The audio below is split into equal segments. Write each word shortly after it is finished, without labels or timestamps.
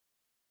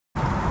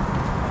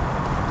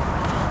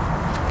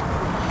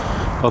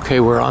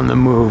Okay, we're on the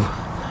move.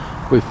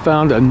 We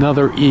found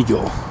another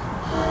eagle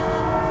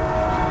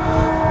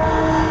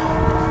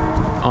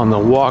on the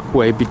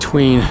walkway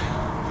between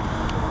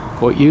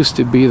what used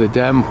to be the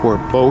Davenport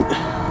boat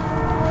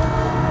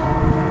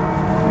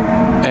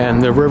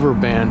and the river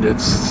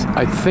bandits.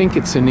 I think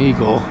it's an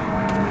eagle.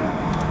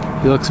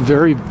 He looks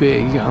very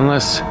big,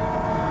 unless,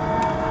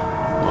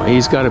 well,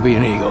 he's got to be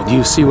an eagle. Do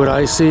you see what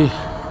I see?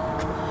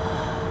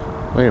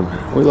 Wait a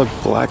minute, we look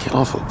black,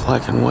 awful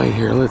black and white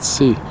here. Let's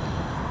see.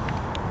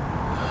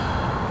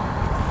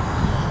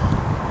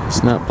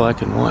 It's not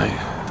black and white.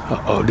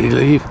 Uh-oh, did he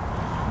leave?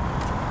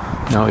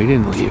 No, he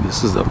didn't leave.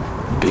 This is the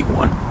big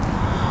one.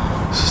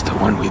 This is the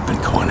one we've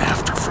been going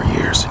after for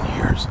years and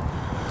years.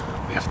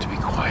 We have to be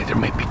quiet. There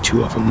might be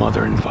two of them,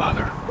 mother and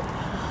father.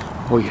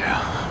 Oh yeah.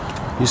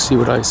 You see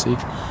what I see?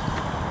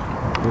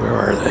 Where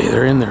are they?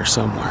 They're in there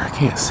somewhere. I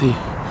can't see.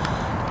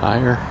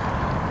 Higher.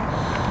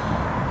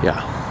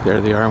 Yeah, there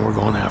they are, and we're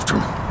going after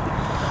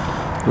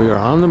them. We are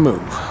on the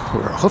move.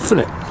 We're hoofing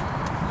it.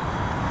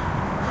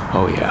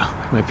 Oh yeah,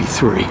 might be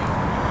three.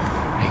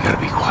 You gotta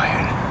be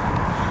quiet.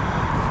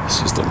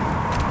 This is the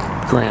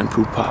grand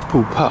poo-pop,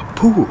 poo-pop,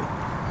 poo.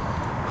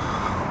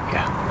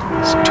 Yeah,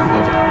 it's two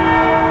of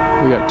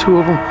them. We got two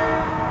of them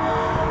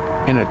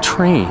and a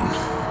train.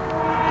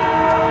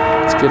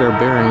 Let's get our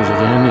bearings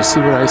again. You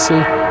see what I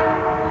see?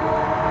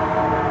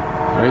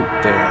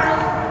 Right there.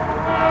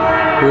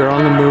 We are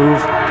on the move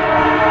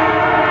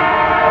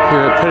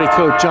here at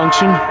Petticoat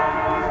Junction.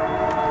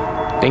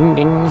 Ding,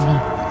 ding.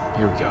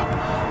 Here we go.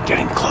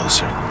 Getting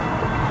closer.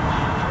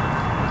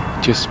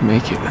 Just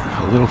make it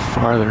a little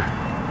farther.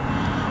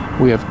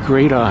 We have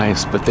great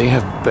eyes, but they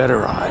have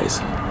better eyes.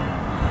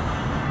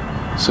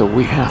 So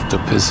we have to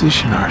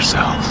position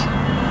ourselves.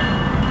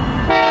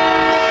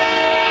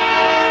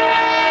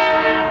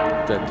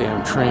 That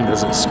damn train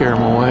doesn't scare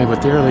them away,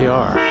 but there they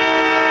are.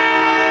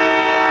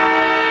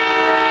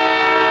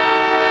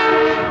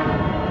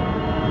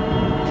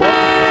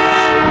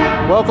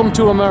 Welcome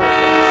to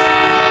America.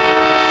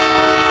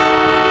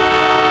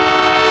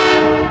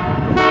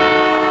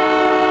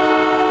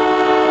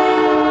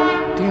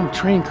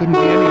 Train couldn't be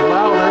any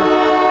louder.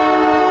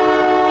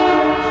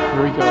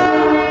 Here we go.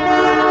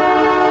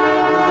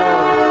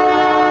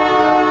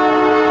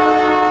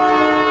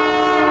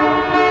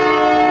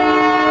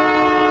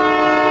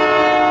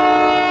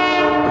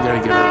 We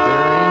gotta get our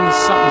bearings.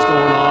 Something's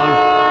going on.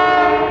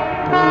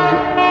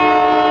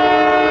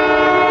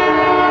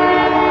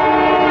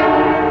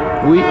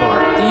 We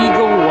are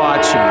eagle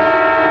watching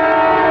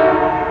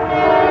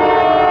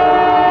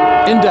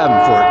in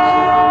Davenport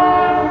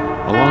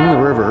along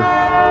the river.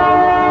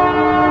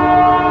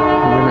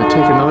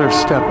 Take another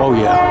step. Oh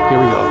yeah, here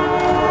we go.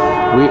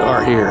 We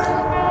are here.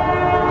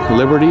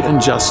 Liberty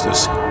and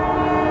justice.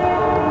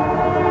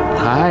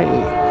 Hi.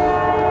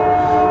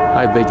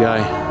 Hi, big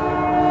guy.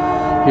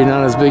 You're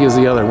not as big as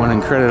the other one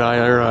in Credit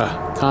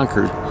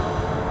Concord.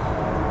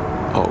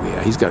 Oh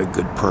yeah, he's got a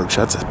good perch.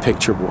 That's a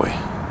picture boy.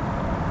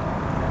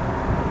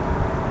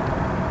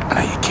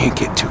 Now you can't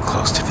get too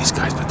close to these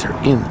guys, but they're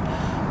in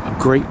a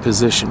great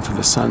position for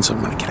the sun, so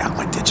I'm going to get out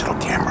my digital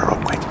camera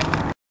real quick.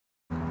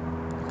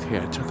 Okay,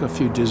 I took a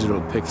few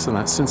digital pics,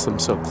 and since I'm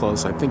so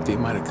close, I think they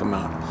might have come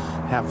out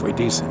halfway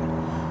decent.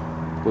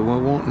 But we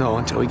won't know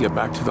until we get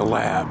back to the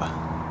lab.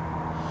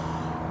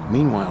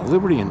 Meanwhile,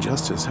 Liberty and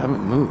Justice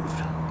haven't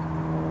moved.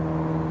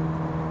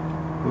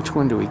 Which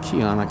one do we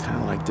key on? I kind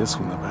of like this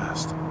one the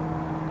best.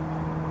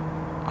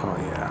 Oh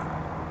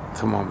yeah.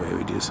 Come on,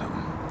 baby, do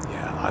something.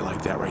 Yeah, I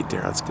like that right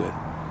there. That's good.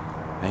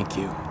 Thank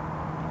you.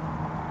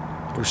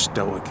 You're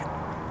stoic.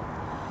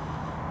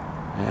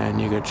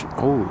 And you got your...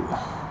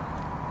 Oh.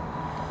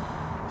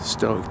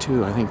 Stoic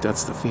too. I think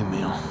that's the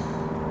female.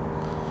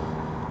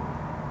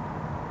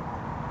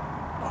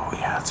 Oh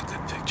yeah, that's a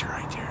good picture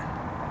right there.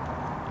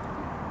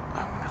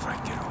 I wonder if I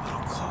can get a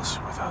little closer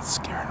without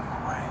scaring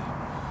them away.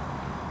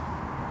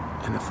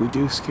 And if we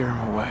do scare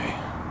them away,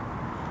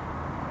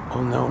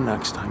 we'll know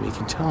next time. You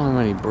can tell how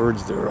many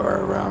birds there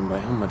are around by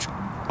how much...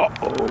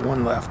 Uh-oh,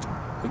 one left.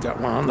 We got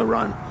one on the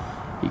run.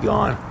 He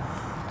gone.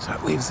 So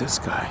that leaves this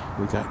guy.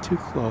 We got too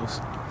close.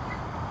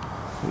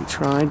 We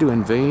tried to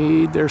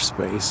invade their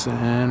space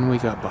and we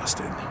got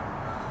busted.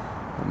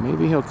 But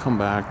maybe he'll come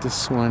back.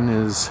 This one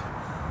is...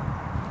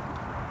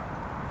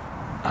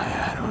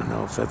 I don't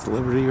know if that's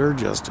Liberty or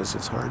Justice.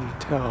 It's hard to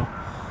tell.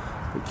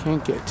 We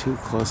can't get too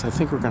close. I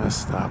think we're going to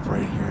stop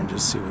right here and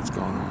just see what's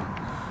going on.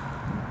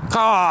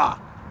 Caw!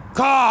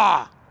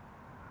 Caw!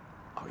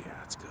 Oh yeah,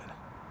 that's good.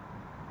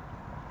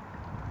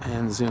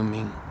 And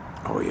zooming.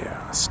 Oh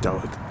yeah,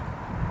 stoic.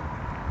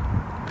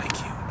 Thank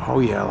you. Oh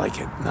yeah, I like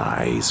it.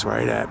 Nice,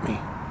 right at me.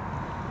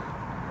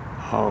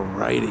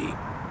 Alrighty.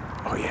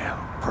 Oh yeah,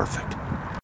 perfect.